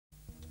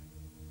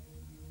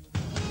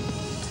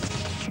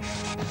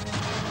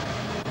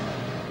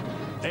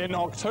In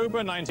October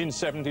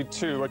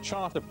 1972, a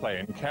charter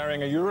plane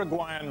carrying a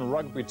Uruguayan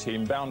rugby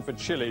team bound for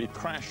Chile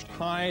crashed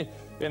high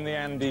in the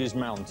Andes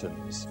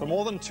Mountains. For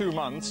more than 2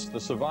 months, the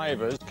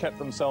survivors kept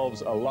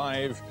themselves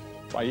alive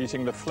by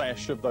eating the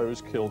flesh of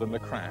those killed in the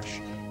crash.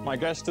 My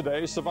guest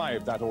today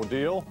survived that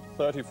ordeal.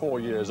 34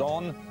 years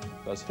on,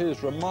 does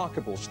his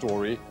remarkable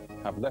story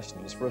have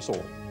lessons for us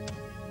all?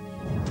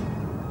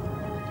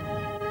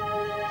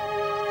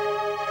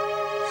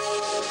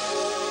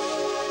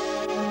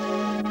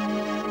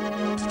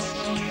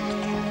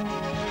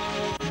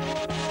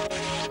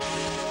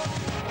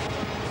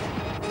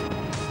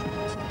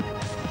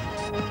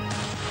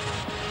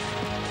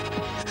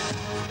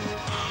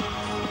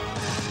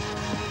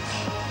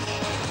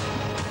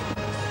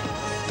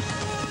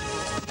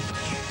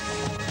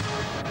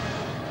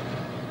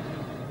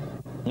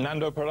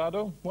 Nando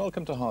Parrado,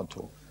 welcome to Hard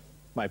Talk.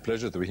 My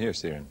pleasure to be here,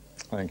 Stephen.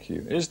 Thank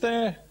you. Is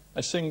there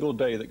a single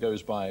day that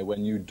goes by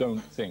when you don't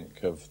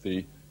think of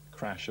the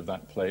crash of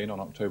that plane on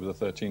October the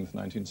 13th,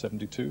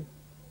 1972?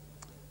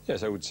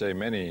 Yes, I would say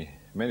many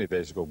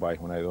days go by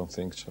when I don't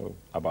think so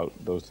about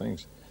those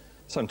things.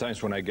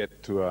 Sometimes when I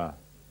get to a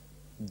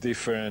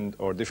different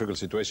or difficult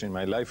situation in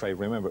my life, I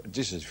remember,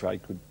 Jesus, if I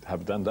could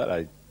have done that,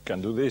 I can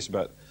do this,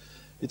 but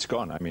it's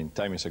gone. I mean,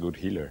 time is a good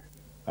healer.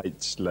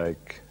 It's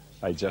like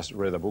I just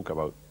read a book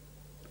about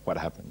what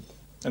happened.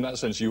 In that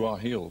sense, you are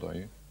healed, are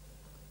you?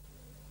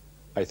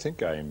 I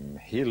think I'm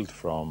healed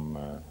from...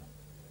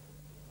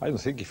 I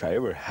don't think if I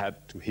ever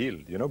had to heal,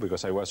 you know,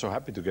 because I was so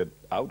happy to get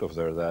out of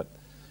there that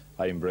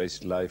I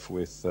embraced life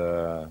with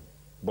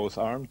both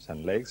arms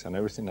and legs and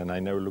everything, and I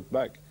never looked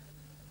back.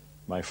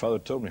 My father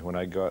told me when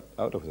I got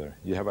out of there,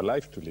 you have a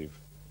life to live.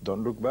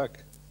 Don't look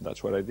back.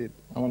 That's what I did.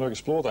 I want to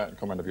explore that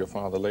comment of your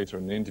father later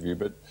in the interview,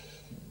 but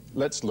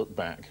let's look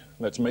back.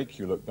 Let's make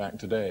you look back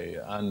today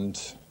and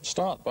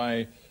start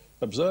by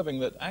observing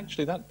that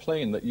actually that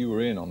plane that you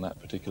were in on that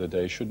particular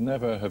day should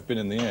never have been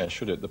in the air,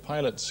 should it? The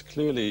pilots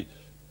clearly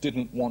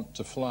didn't want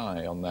to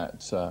fly on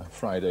that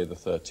Friday the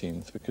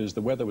 13th because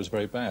the weather was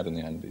very bad in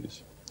the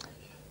Andes.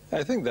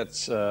 I think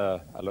that's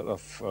a lot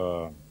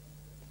of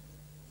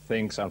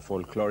things and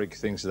folkloric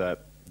things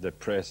that the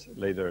press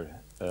later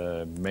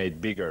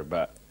made bigger,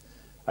 but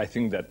I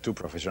think that two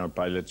professional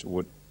pilots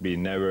would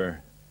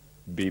never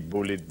be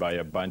bullied by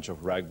a bunch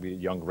of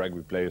young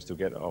rugby players to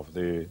get off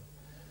the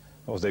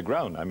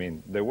ground. I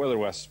mean, the weather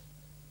was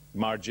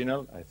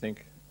marginal, I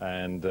think,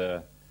 and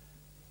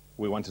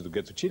we wanted to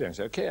get to Chile and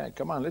say, okay,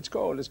 come on, let's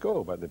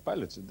go. But the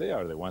pilots, they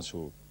are the ones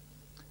who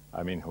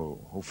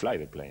fly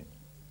the plane.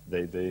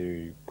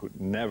 They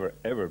could never,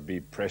 ever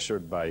be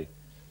pressured by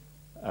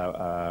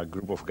a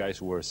group of guys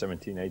who were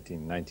 17,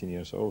 18, 19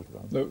 years old.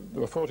 There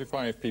were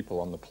 45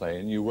 people on the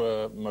plane. You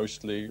were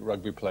mostly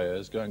rugby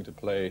players going to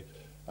play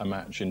a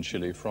match in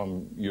Chile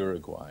from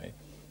Uruguay.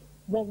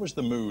 What was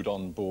the mood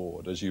on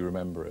board as you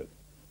remember it?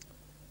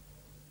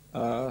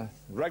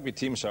 Rugby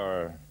teams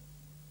are,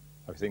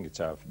 I think it's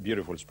a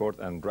beautiful sport,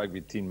 and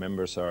rugby team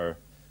members are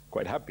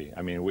quite happy.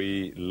 I mean,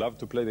 we love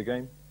to play the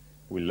game,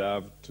 we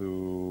love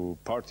to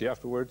party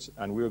afterwards,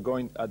 and we were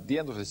going at the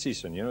end of the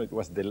season, you know, it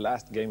was the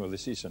last game of the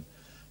season.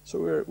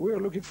 So we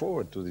were looking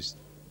forward to this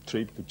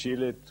trip to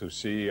Chile, to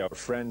see our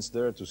friends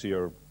there, to see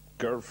our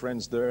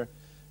girlfriends there,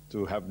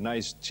 to have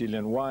nice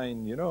Chilean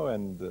wine, you know,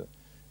 and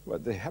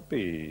but the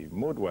happy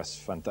mood was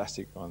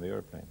fantastic on the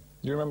airplane.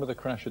 Do you remember the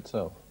crash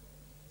itself?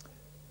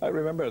 I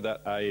remember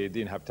that I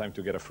didn't have time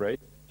to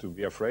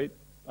be afraid.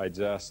 I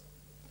just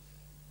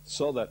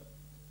saw that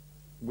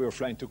we were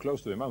flying too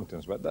close to the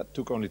mountains, but that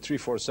took only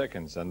 3-4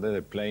 seconds, and then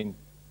the plane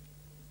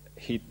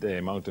hit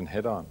the mountain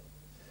head on.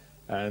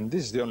 And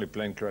this is the only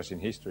plane crash in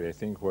history, I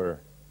think,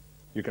 where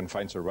you can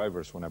find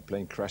survivors when a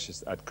plane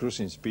crashes at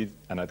cruising speed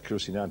and at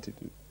cruising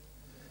altitude.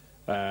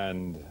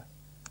 And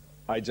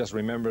I just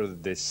remember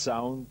the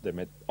sound,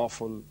 the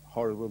awful,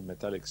 horrible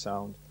metallic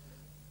sound.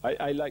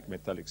 I like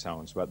metallic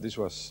sounds, but this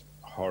was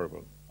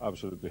horrible,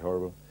 absolutely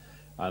horrible.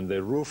 And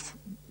the roof,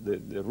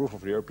 the roof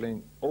of the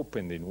airplane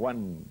opened in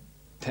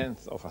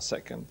 1/10 of a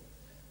second,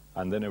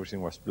 and then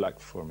everything was black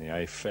for me.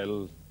 I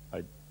fell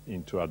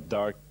into a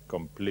dark,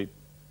 complete,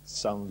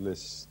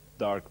 soundless,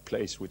 dark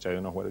place, which I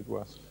don't know what it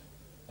was.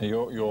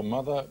 Your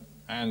mother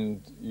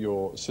and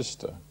your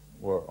sister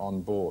were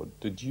on board.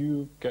 Did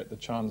you get the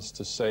chance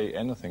to say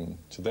anything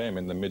to them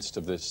in the midst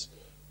of this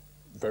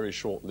very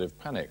short-lived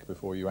panic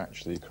before you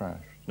actually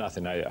crashed?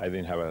 Nothing. I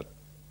didn't have a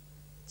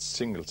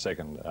single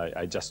second.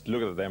 I just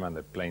looked at them and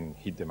the plane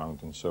hit the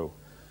mountain. So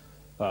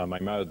my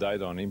mother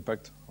died on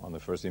impact, on the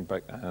first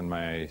impact, and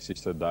my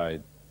sister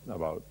died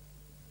about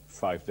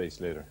 5 days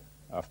later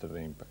after the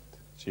impact.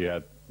 She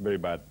had very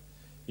bad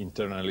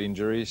internal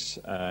injuries,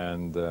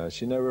 and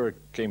she never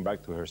came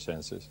back to her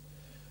senses.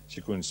 She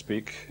couldn't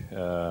speak,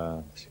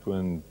 she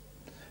couldn't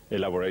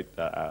elaborate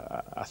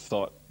a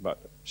thought,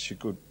 but she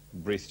could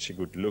breathe, she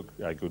could look,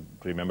 I could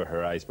remember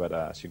her eyes,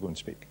 but she couldn't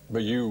speak.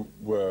 But you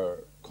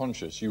were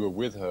conscious, you were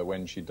with her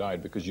when she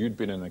died, because you'd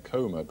been in a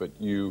coma, but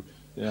you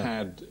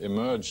had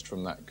emerged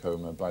from that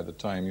coma by the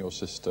time your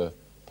sister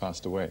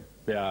passed away.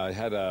 Yeah, I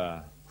had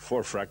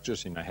 4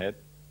 fractures in my head,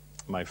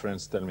 my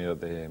friends tell me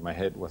that my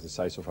head was the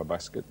size of a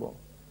basketball,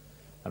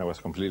 and I was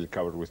completely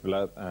covered with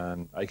blood.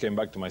 And I came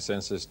back to my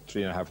senses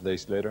 3.5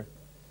 days later,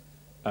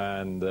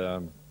 and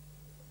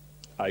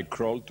I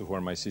crawled to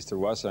where my sister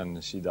was,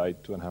 and she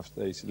died 2.5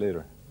 days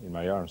later in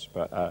my arms.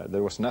 But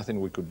there was nothing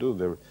we could do.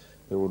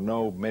 There were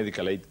no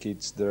medical aid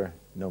kits there,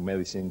 no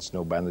medicines,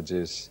 no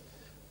bandages,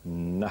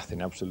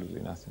 nothing,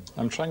 absolutely nothing.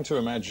 I'm trying to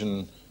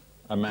imagine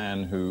a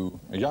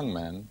young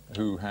man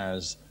who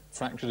has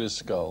fractured his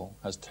skull,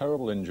 has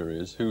terrible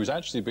injuries, who's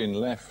actually been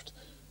left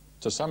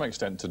to some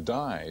extent to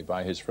die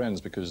by his friends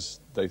because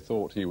they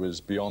thought he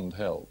was beyond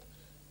help.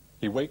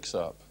 He wakes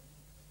up,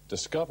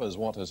 discovers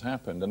what has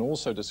happened, and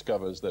also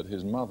discovers that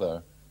his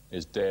mother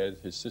is dead,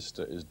 his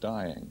sister is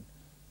dying.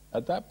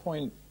 At that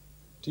point,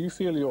 do you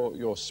feel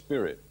your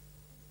spirit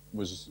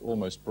was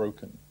almost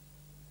broken?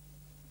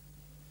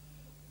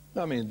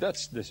 I mean,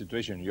 that's the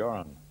situation you're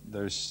on.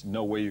 There's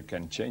no way you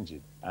can change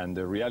it. And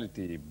the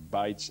reality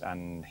bites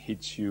and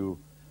hits you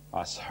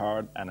as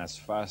hard and as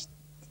fast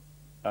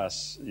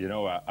as, you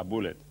know, a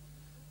bullet.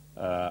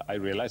 I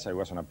realized I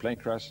was on a plane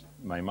crash,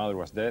 my mother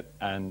was dead,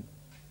 and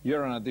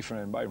you're in a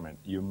different environment.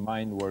 Your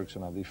mind works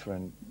on a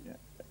different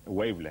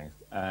wavelength.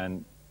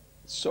 And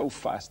so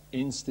fast,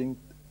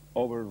 instinct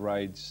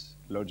overrides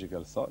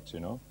logical thoughts, you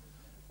know?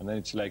 And then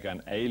it's like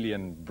an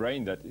alien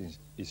brain that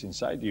is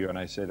inside you. And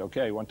I said,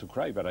 okay, I want to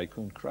cry, but I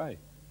couldn't cry.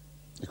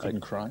 You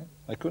couldn't cry?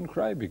 I couldn't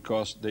cry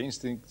because the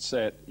instinct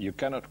said, you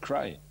cannot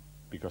cry.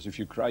 Because if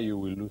you cry, you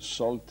will lose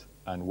salt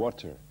and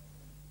water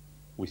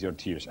with your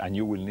tears. And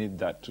you will need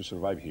that to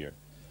survive here.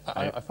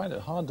 I find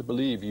it hard to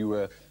believe you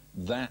were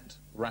that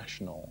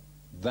rational,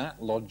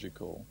 that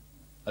logical,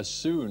 as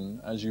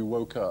soon as you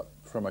woke up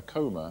from a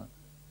coma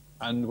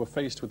and were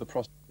faced with the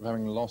prospect of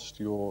having lost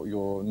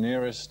your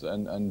nearest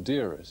and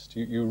dearest.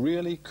 You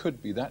really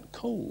could be that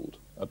cold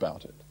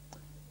about it.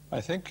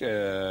 I think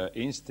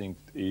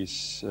instinct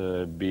is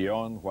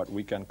beyond what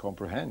we can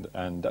comprehend,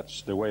 and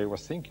that's the way I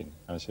was thinking.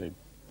 I said,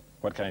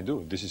 what can I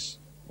do? This is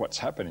what's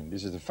happening.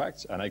 This is the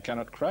facts, and I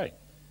cannot cry.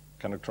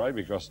 I cannot cry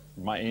because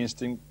my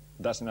instinct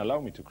doesn't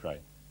allow me to cry.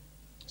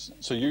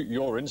 So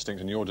your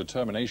instinct and your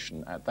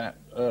determination at that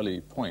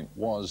early point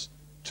was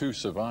to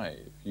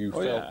survive. You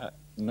felt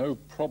no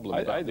problem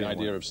about the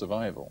idea of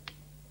survival.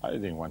 I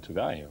didn't want to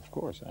die, of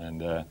course.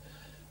 And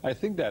I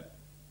think that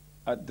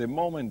at the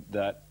moment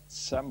that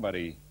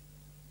somebody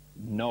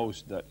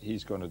knows that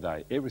he's going to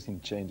die, everything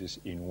changes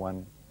in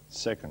 1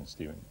 second,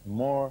 Stephen.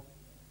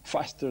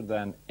 Faster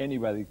than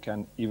anybody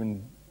can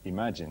even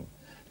imagine.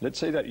 Let's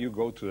say that you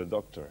go to the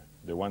doctor,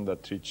 the one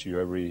that treats you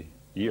every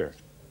year,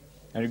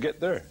 and you get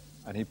there,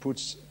 and he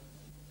puts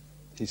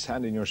his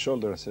hand in your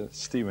shoulder and says,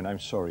 Stephen, I'm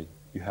sorry,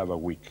 you have a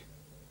week.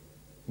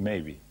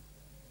 Maybe.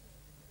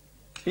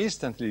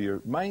 Instantly,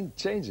 your mind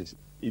changes.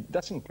 It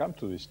doesn't come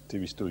to this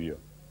TV studio,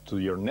 to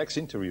your next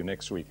interview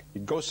next week.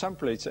 It goes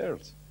someplace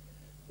else.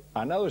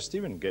 Another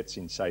Stephen gets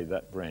inside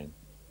that brain.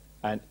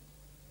 And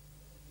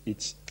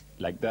it's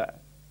like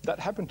that. That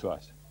happened to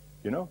us,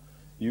 you know?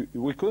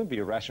 We couldn't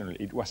be rational.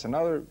 It was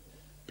another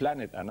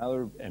planet,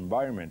 another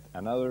environment,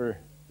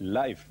 another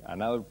life,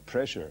 another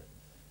pressure.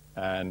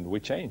 And we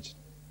changed.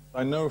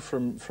 I know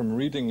from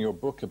reading your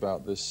book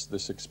about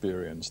this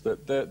experience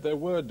that there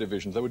were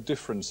divisions, there were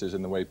differences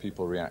in the way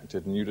people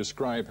reacted, and you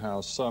describe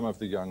how some of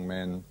the young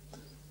men,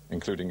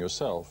 including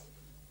yourself,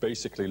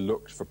 basically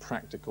looked for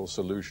practical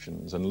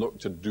solutions and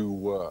looked to do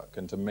work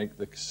and to make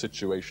the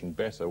situation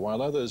better,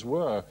 while others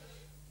were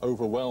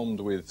overwhelmed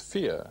with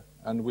fear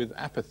and with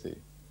apathy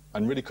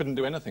and really couldn't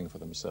do anything for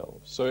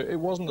themselves. So it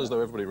wasn't as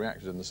though everybody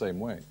reacted in the same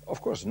way.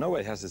 Of course,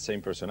 nobody has the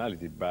same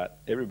personality, but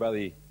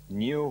everybody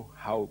knew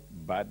how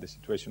bad the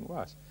situation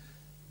was.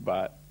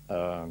 But,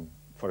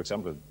 for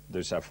example,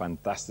 there's a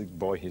fantastic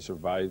boy, he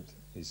survived,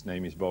 his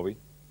name is Bobby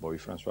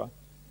Francois,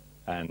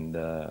 and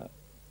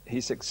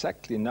he's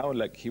exactly now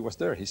like he was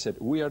there. He said,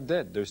 we are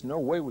dead, there's no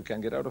way we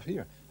can get out of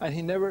here. And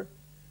he never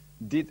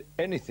did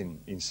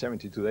anything in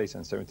 72 days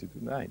and 72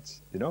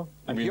 nights, you know?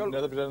 And he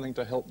never did anything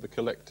to help the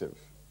collective.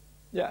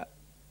 Yeah,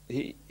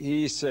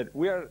 he said,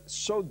 we are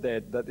so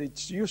dead that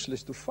it's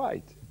useless to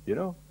fight, you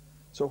know?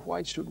 So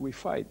why should we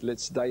fight?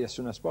 Let's die as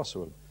soon as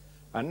possible.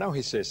 And now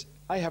he says,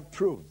 I have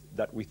proved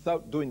that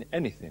without doing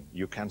anything,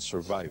 you can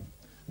survive.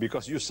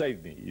 Because you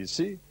saved me, you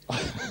see?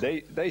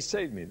 they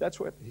saved me, that's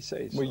what he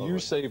says. Well, you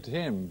saved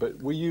him,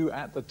 but were you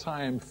at the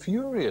time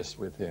furious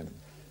with him?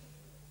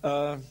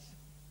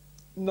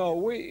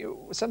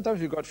 No,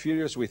 sometimes we got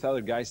furious with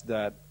other guys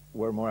that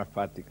were more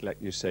apathic, like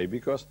you say,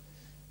 because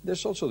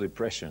there's also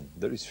depression,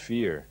 there is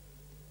fear.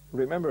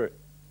 Remember,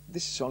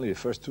 this is only the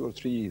first 2 or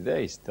 3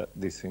 days that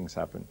these things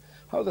happen.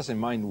 How does a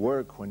mind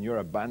work when you're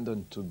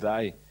abandoned to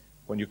die,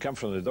 when you come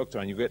from the doctor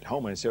and you get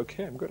home and say,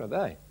 okay, I'm going to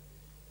die?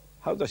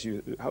 How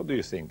do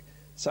you think?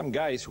 Some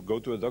guys who go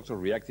to the doctor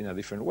react in a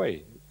different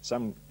way.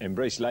 Some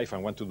embrace life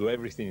and want to do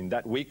everything in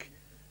that week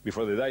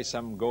before they die.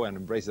 Some go and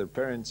embrace their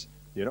parents,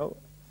 you know.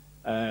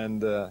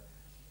 And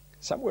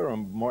some were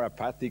more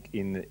apathic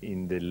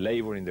in the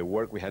labor, in the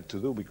work we had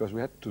to do, because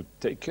we had to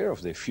take care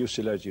of the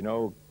fuselage, you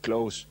know,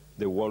 close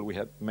the wall we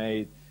had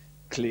made,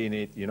 clean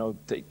it, you know,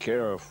 take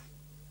care of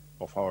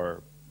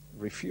our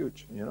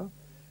refuge, you know.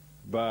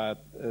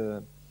 But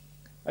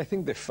I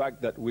think the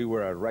fact that we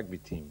were a rugby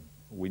team,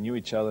 we knew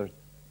each other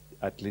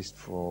at least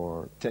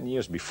for 10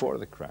 years before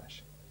the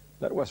crash.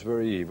 That was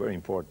very, very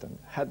important.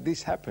 Had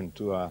this happened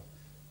to a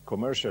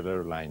commercial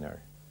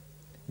airliner,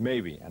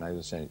 maybe, and I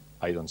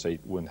don't say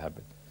it wouldn't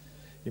happen.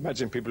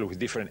 Imagine people with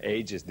different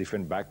ages,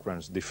 different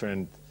backgrounds,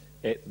 different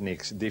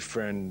ethnics,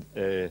 different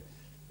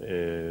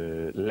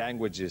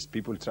languages,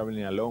 people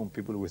traveling alone,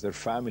 people with their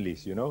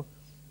families, you know.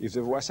 If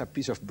there was a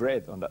piece of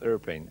bread on that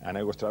airplane and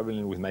I was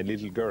traveling with my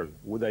little girl,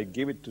 would I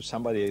give it to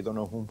somebody I don't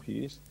know whom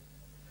he is?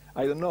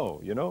 I don't know,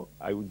 you know.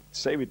 I would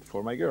save it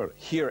for my girl.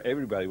 Here,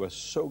 everybody was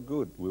so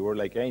good. We were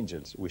like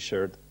angels. We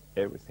shared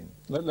everything.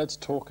 Let's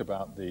talk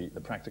about the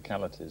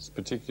practicalities,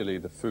 particularly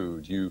the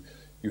food. You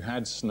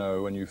had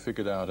snow and you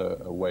figured out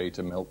a way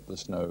to melt the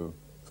snow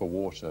for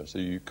water so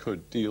you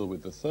could deal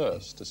with the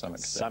thirst to some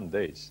extent. Some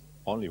days,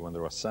 only when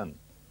there was sun.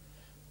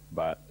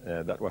 But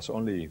that was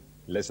only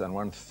less than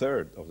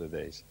 1/3 of the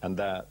days. And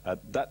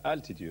at that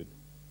altitude,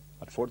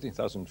 at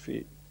 14,000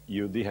 feet,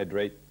 you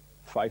dehydrate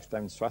 5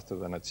 times faster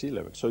than at sea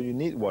level. So you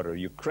need water,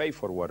 you crave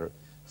for water.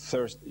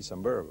 Thirst is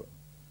unbearable.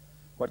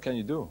 What can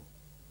you do?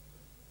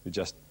 You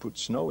just put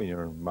snow in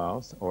your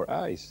mouth or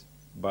ice.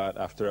 But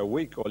after a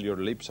week, all your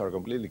lips are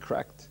completely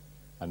cracked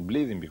and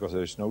bleeding because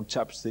there's no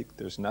chapstick,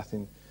 there's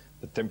nothing.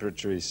 The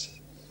temperature is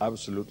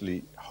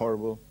absolutely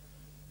horrible.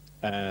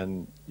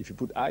 And if you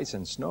put ice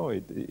and snow,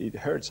 it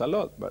hurts a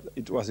lot, but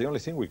it was the only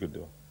thing we could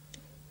do.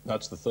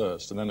 That's the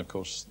thirst. And then, of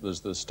course,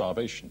 there's the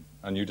starvation.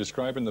 And you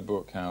describe in the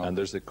book how... And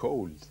there's the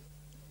cold.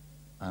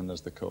 And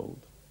there's the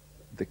cold.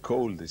 The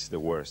cold is the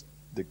worst.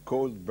 The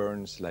cold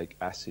burns like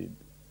acid,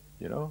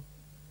 you know?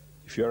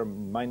 If you're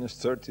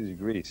minus 30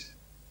 degrees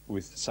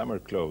with summer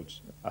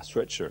clothes, a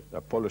sweatshirt,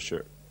 a polo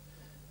shirt,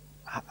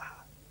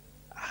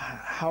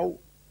 how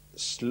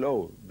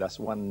slow does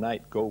one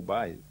night go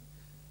by?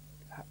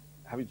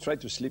 Have you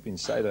tried to sleep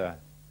inside a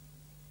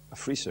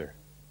freezer?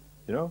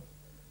 You know?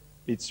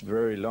 It's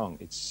very long,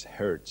 it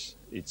hurts,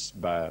 it's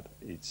bad,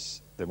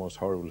 it's the most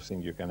horrible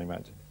thing you can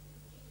imagine.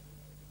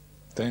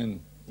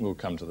 Then we'll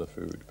come to the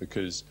food,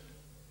 because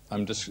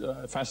I'm just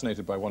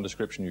fascinated by one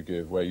description you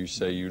give where you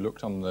say you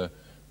looked on the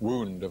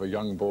wound of a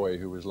young boy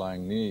who was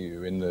lying near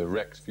you in the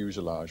wrecked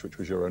fuselage, which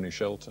was your only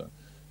shelter,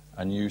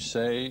 and you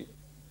say,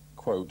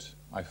 quote,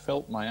 "I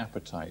felt my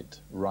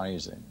appetite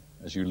rising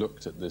as you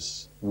looked at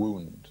this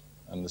wound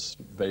and this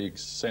vague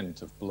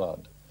scent of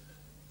blood."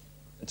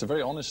 It's a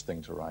very honest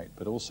thing to write,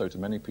 but also to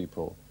many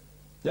people,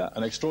 yeah,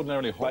 an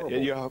extraordinarily horrible...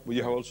 But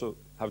you also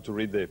have to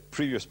read the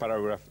previous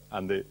paragraph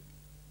and the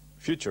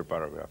future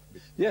paragraph.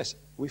 Yes,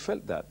 we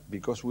felt that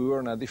because we were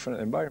in a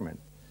different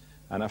environment.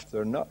 And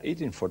after not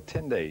eating for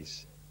 10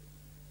 days,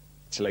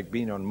 it's like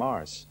being on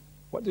Mars.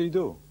 What do?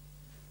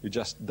 You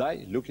just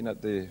die looking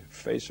at the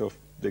face of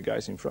the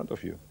guys in front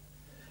of you.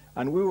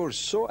 And we were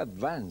so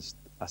advanced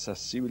as a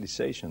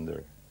civilization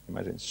there,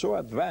 imagine, so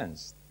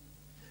advanced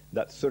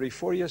that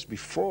 34 years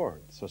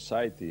before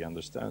society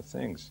understands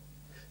things,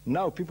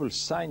 now people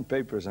sign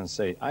papers and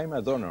say, I'm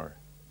a donor.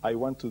 I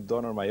want to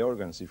donor my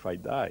organs if I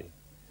die.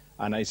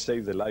 And I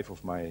save the life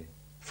of my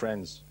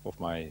friends, of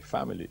my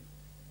family.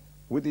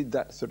 We did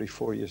that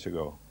 34 years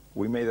ago.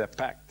 We made a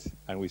pact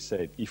and we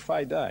said, if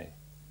I die,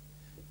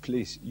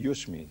 please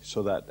use me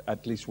so that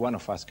at least one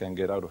of us can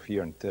get out of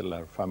here and tell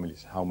our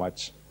families how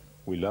much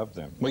we love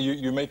them. Well,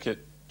 you make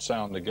it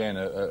sound, again,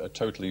 a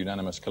totally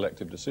unanimous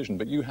collective decision,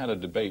 but you had a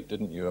debate,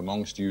 didn't you,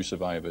 amongst you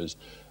survivors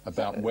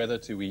about whether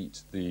to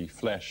eat the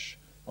flesh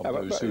of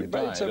those who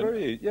died. It's a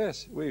very,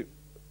 yes,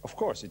 of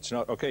course, it's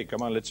not, okay,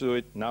 come on, let's do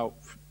it now.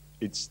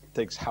 It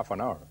takes half an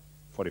hour,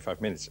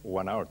 45 minutes,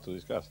 1 hour to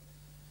discuss.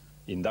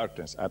 In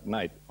darkness, at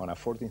night, on a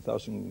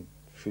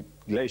 14,000-foot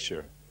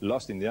glacier,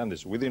 lost in the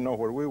Andes. We didn't know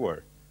where we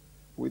were.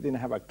 We didn't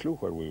have a clue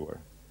where we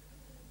were.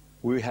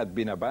 We had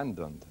been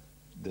abandoned.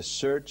 The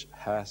search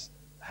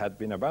had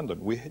been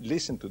abandoned. We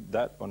listened to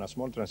that on a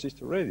small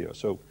transistor radio.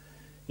 So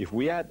if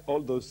we add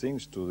all those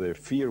things to the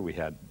fear we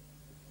had,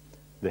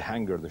 the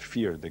hunger, the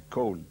fear, the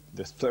cold,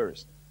 the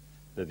thirst,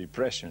 the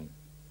depression,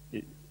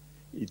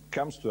 it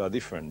comes to a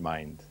different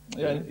mind.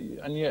 Yeah,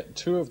 and yet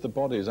 2 of the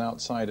bodies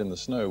outside in the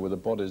snow were the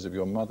bodies of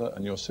your mother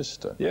and your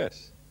sister.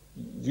 Yes.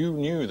 You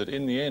knew that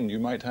in the end you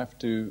might have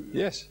to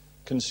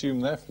consume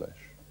their flesh.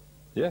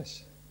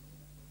 Yes.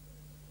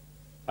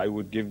 I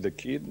would give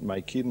my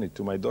kidney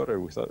to my daughter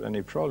without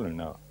any problem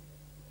now,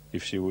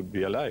 if she would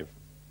be alive.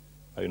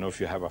 I don't know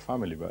if you have a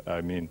family, but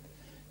I mean,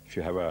 if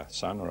you have a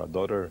son or a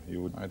daughter,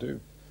 you would. I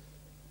do.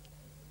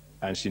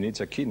 And she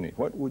needs a kidney.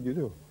 What would you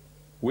do?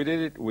 We did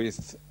it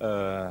with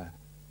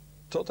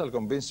total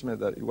convincement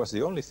that it was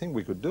the only thing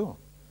we could do.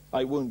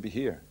 I wouldn't be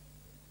here.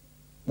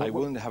 I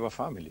wouldn't have a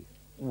family.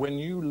 When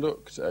you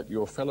looked at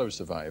your fellow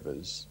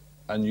survivors,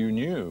 and you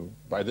knew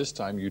by this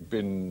time you'd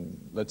been,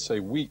 let's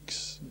say,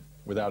 weeks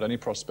without any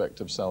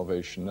prospect of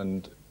salvation,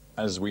 and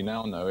as we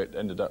now know, it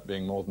ended up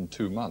being more than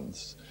 2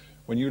 months.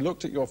 When you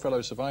looked at your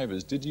fellow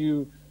survivors, did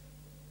you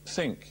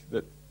think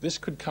that this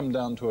could come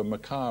down to a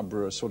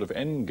macabre sort of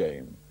end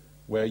game,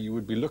 where you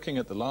would be looking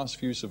at the last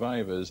few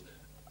survivors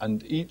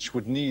and each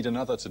would need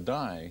another to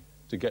die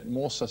to get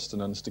more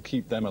sustenance to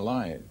keep them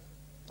alive.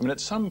 I mean,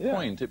 at some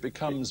point, it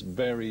becomes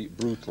very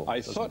brutal.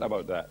 I thought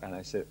about that, and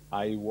I said,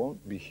 I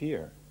won't be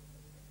here.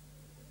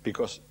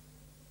 Because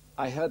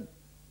I had,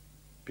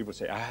 people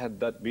say, I had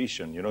that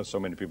vision, you know, so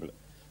many people.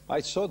 I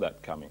saw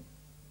that coming.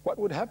 What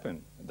would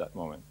happen at that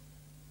moment?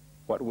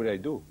 What would I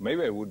do?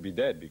 Maybe I would be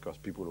dead because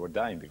people were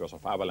dying because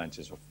of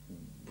avalanches, of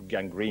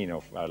gangrene,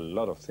 of a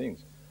lot of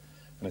things.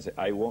 And I said,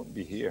 I won't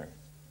be here.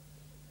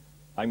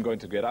 I'm going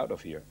to get out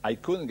of here. I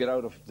couldn't get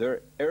out of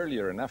there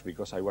earlier enough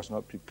because I was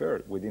not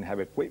prepared. We didn't have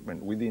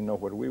equipment. We didn't know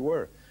where we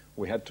were.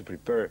 We had to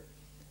prepare,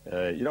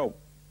 you know,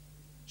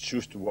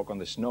 shoes to walk on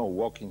the snow,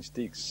 walking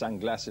sticks,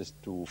 sunglasses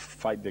to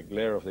fight the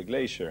glare of the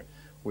glacier.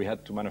 We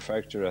had to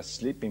manufacture a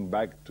sleeping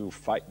bag to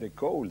fight the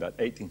cold at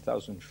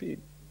 18,000 feet.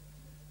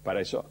 But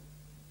I saw,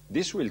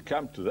 this will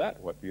come to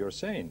that, what you're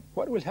saying.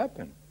 What will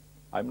happen?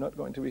 I'm not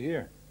going to be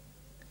here.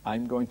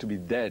 I'm going to be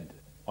dead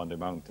on the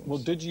mountains. Well,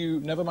 did you,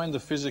 never mind the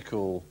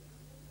physical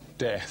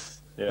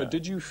death, but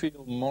did you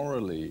feel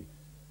morally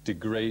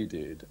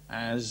degraded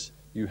as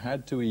you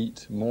had to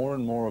eat more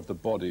and more of the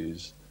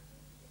bodies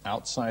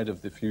outside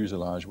of the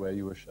fuselage where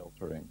you were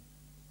sheltering?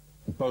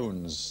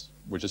 Bones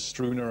were just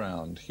strewn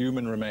around,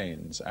 human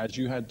remains, as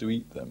you had to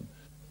eat them.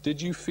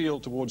 Did you feel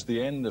towards the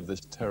end of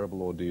this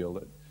terrible ordeal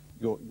that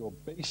your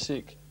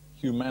basic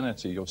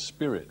humanity, your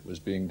spirit, was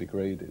being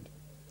degraded?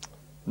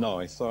 No,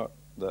 I thought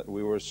that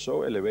we were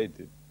so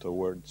elevated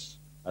towards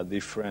a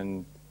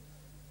different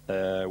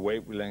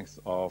wavelength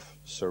of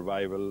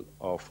survival,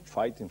 of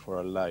fighting for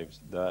our lives,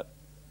 that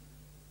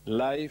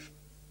life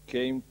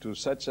came to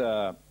such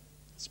a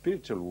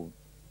spiritual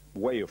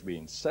way of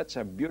being, such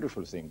a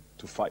beautiful thing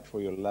to fight for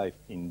your life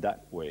in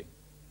that way.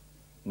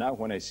 Now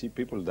when I see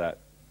people that,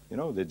 you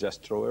know, they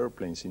just throw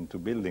airplanes into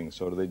buildings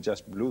or they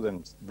just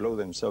blow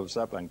themselves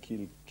up and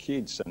kill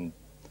kids, and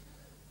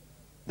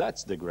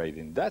that's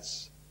degrading.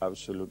 That's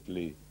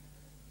absolutely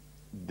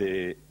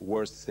the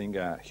worst thing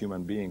a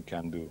human being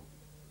can do.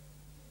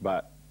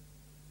 But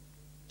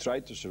try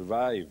to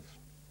survive,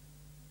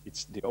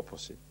 it's the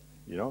opposite,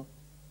 you know?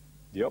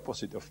 The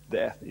opposite of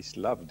death is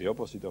love. The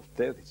opposite of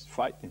death is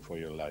fighting for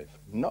your life,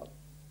 not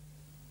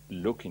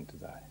looking to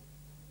die.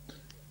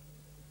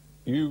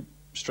 You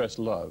stress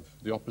love.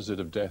 The opposite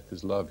of death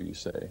is love, you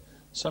say.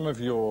 Some of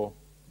your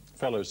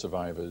fellow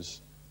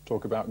survivors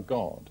talk about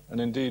God.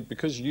 And indeed,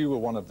 because you were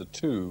one of the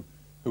two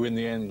who in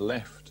the end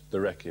left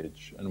the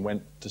wreckage and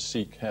went to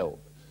seek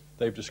help,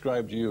 they've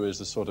described you as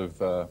the sort of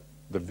the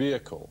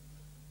vehicle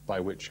by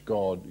which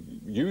God,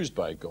 used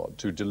by God,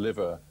 to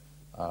deliver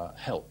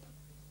help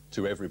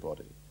to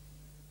everybody.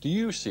 Do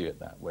you see it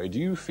that way? Do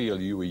you feel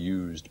you were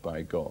used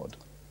by God?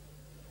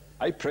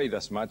 I prayed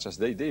as much as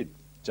they did,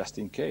 just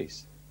in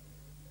case.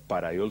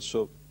 But I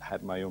also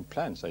had my own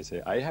plans. I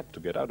said, I have to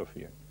get out of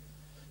here.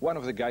 One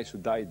of the guys who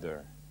died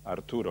there,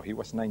 Arturo, he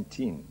was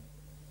 19.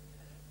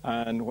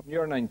 And when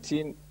you're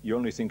 19, you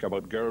only think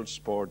about girls,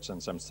 sports,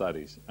 and some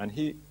studies. And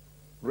he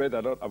read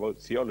a lot about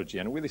theology,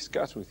 and we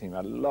discussed with him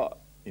a lot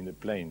in the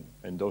plane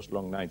in those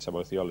long nights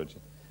about theology.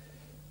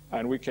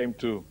 And we came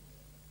to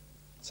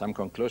some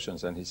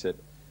conclusions, and he said,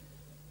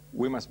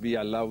 we must be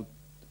allowed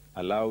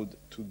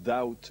to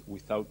doubt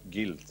without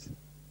guilt.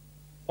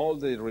 All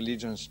the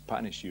religions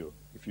punish you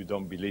if you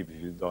don't believe,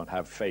 if you don't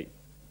have faith.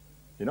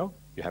 You know,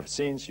 you have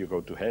sins, you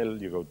go to hell,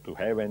 you go to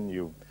heaven,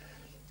 you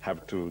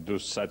have to do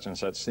such and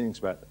such things.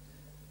 But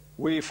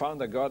we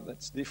found a God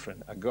that's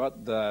different, a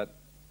God that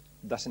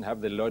doesn't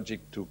have the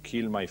logic to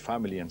kill my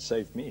family and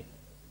save me.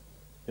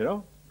 You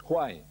know?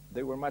 Why?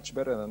 They were much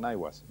better than I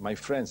was. My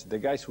friends, the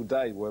guys who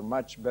died, were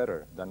much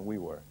better than we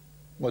were.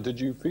 Well, did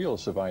you feel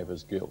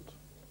survivor's guilt?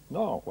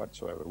 No,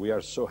 whatsoever. We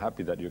are so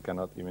happy that you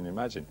cannot even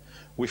imagine.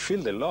 We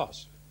feel the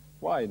loss.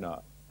 Why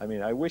not? I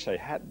mean, I wish I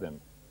had them.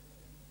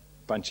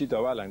 Panchito,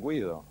 Aval, and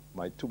Guido,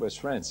 my two best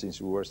friends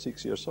since we were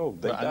 6 years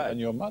old, they died. And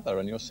your mother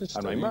and your sister.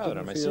 And my mother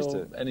and my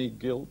sister. Any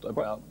guilt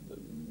about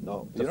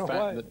no, the you know fact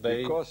why? that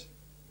they... Because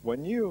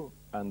when you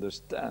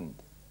understand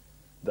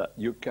that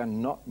you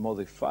cannot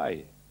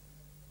modify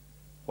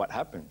what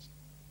happens,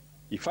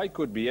 if I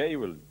could be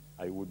able,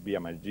 I would be a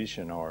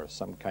magician or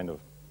some kind of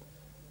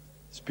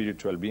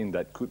spiritual being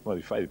that could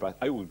modify it, but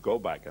I would go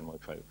back and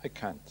modify it. I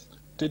can't.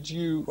 Did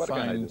you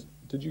find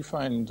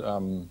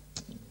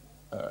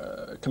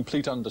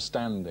complete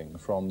understanding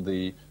from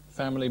the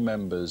family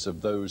members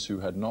of those who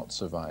had not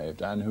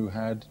survived and who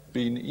had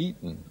been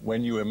eaten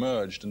when you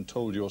emerged and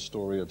told your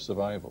story of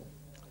survival?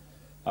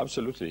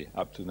 Absolutely,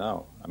 up to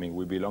now. I mean,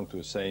 we belong to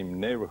the same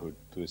neighborhood,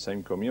 to the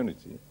same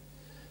community.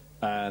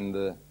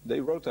 And they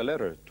wrote a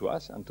letter to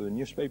us and to the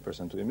newspapers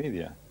and to the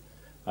media.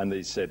 And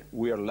they said,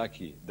 we are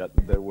lucky that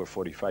there were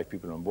 45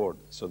 people on board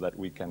so that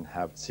we can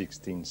have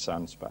 16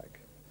 sons back.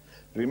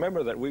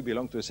 Remember that we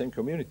belong to the same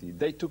community.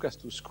 They took us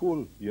to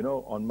school, you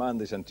know, on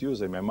Mondays and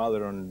Tuesdays, my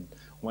mother on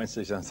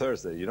Wednesdays and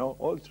Thursdays, you know,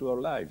 all through our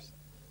lives.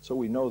 So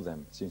we know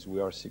them since we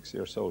are 6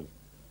 years old.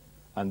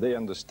 And they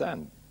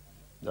understand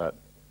that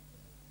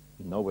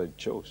nobody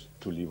chose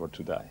to live or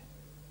to die.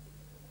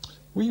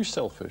 Were you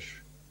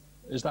selfish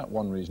Is that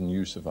one reason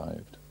you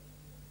survived?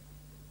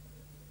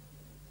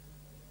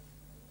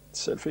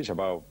 Selfish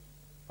about,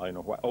 I don't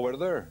know what, over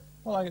there.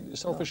 Well,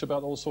 selfish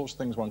about all sorts of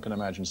things one can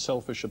imagine.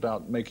 Selfish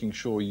about making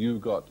sure you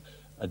got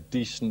a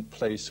decent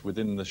place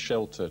within the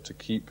shelter to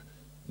keep,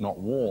 not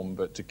warm,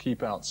 but to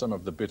keep out some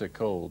of the bitter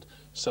cold.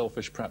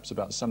 Selfish perhaps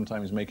about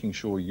sometimes making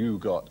sure you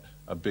got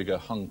a bigger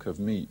hunk of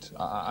meat.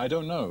 I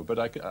don't know, but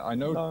I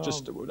know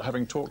just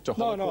having talked to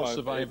Holocaust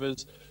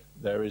survivors,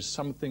 there is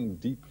something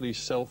deeply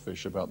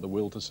selfish about the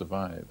will to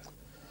survive.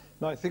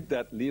 No, I think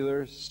that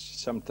leaders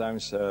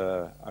sometimes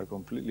are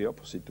completely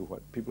opposite to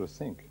what people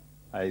think.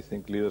 I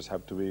think leaders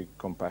have to be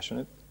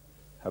compassionate,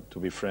 have to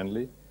be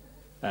friendly.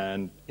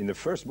 And in the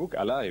first book,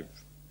 Alive,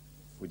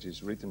 which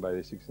is written by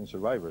the 16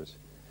 survivors,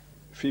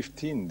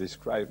 15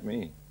 described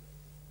me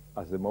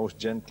as the most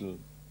gentle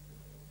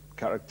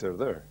character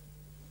there.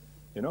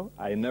 You know,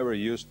 I never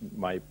used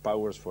my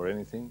powers for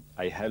anything.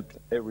 I helped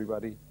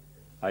everybody.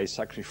 I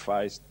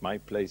sacrificed my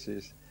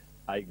places.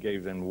 I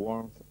gave them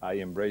warmth. I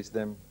embraced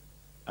them.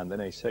 And then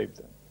I saved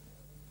them.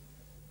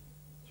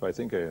 So I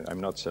think I'm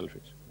not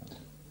selfish.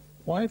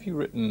 Why have you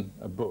written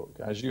a book,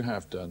 as you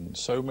have done,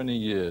 so many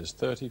years,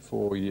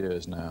 34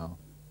 years now,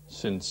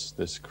 since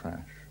this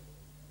crash?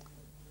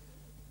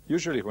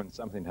 Usually when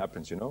something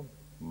happens, you know,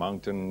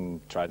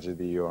 mountain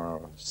tragedy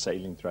or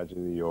sailing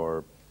tragedy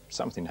or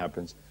something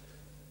happens,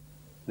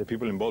 the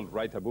people involved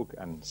write a book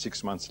and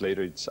 6 months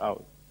later it's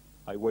out.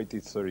 I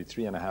waited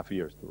 33.5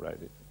 years to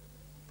write it.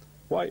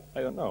 Why? I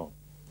don't know.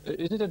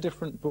 Is it a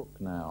different book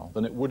now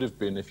than it would have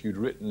been if you'd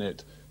written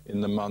it in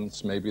the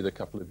months, maybe the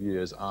couple of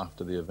years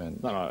after the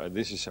event? No,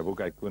 this is a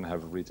book I couldn't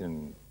have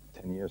written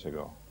 10 years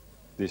ago.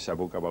 This is a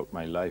book about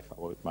my life,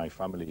 about my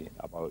family,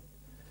 about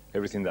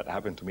everything that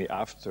happened to me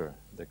after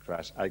the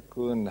crash. I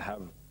couldn't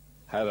have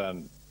had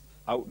an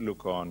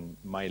outlook on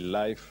my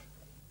life.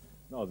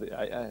 No,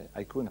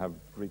 I couldn't have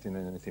written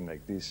anything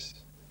like this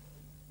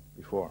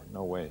before,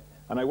 no way.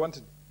 And I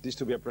wanted this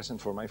to be a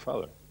present for my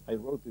father. I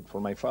wrote it for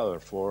my father,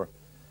 for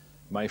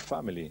my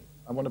family.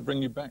 I want to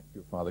bring you back to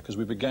your father, because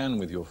we began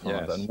with your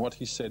father, Yes. and what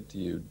he said to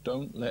you.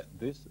 Don't let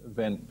this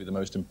event be the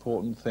most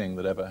important thing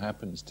that ever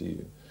happens to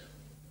you.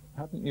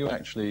 Haven't you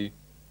actually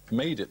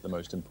made it the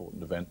most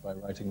important event by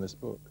writing this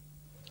book?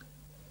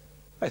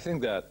 I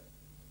think that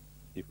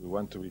if we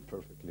want to be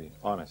perfectly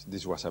honest,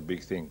 this was a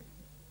big thing.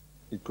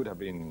 It could have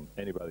been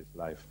anybody's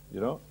life,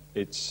 you know?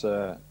 It's,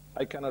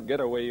 I cannot get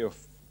away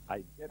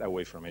I get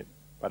away from it,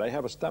 but I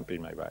have a stamp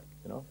in my back,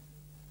 you know?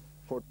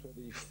 For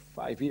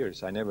 25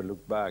 years, I never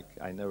looked back.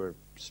 I never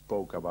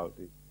spoke about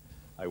it.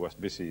 I was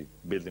busy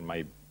building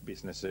my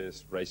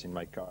businesses, racing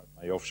my car,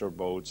 my offshore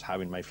boats,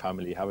 having my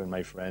family, having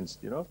my friends,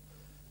 you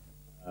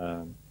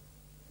know,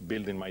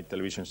 building my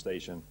television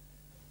station.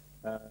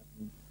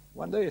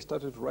 One day I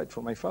started to write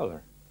for my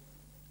father.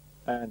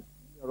 And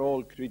we are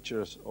all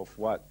creatures of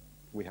what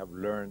we have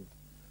learned,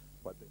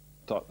 what they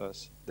taught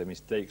us, the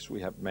mistakes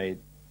we have made,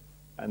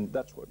 and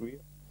that's what we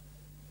are.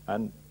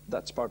 And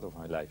that's part of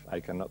my life. I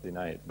cannot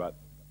deny it, but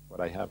what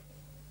I have.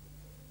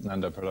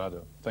 Nando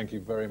Parrado, thank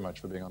you very much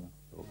for being on.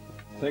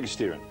 Thank you,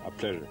 Stephen. A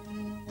pleasure.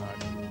 All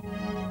right.